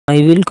I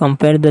will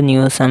compare the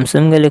new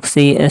Samsung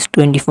Galaxy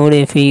S24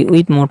 FE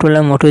with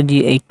Motorola Moto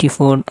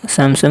G84.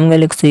 Samsung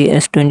Galaxy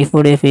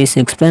S24 FE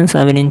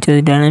 6.7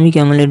 inches dynamic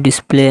AMOLED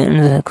display and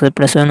success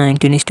ratio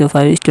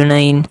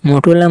 19:5:9.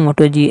 Motorola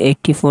Moto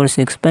G84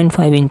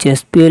 6.5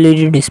 inches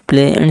PLED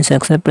display and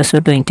success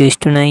ratio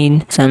 20:9.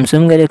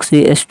 Samsung Galaxy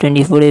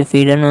S24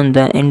 FE run on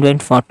the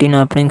Android 14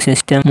 operating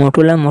system.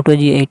 Motorola Moto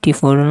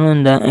G84 run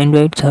on the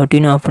Android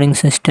 13 operating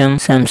system.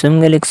 Samsung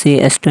Galaxy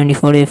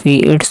S24 FE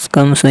it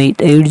comes with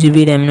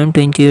 8GB RAM and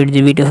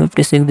 28GB to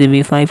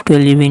 56GB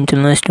 512GB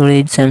internal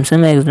storage.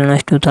 Samsung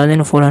Exynos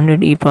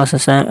 2400E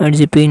processor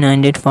 8GB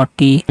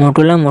 940.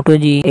 Motorola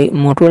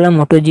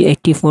Moto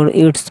G84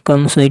 it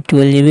comes with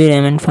 12GB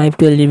RAM and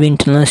 512GB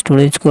internal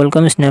storage.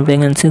 Qualcomm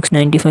Snapdragon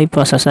 695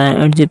 processor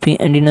 8GB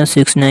Adreno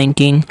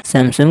 619.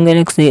 Samsung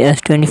Galaxy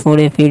S24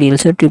 FE real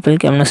set triple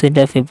camera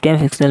setup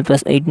 50MP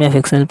plus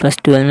 8MP plus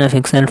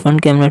 12MP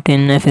front camera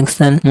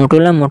 10MP.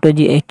 Motorola Moto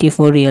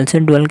G84 real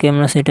set dual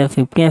camera setup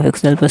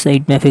 50MP plus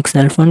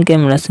 8MP front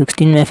camera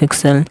 16MP.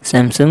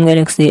 Samsung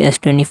Galaxy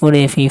S24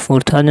 FE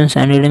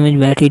 4700 mAh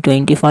battery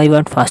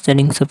 25W fast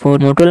charging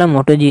support. Motorola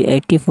Moto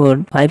G84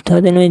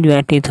 5000 mAh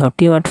battery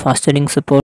 30W fast charging support.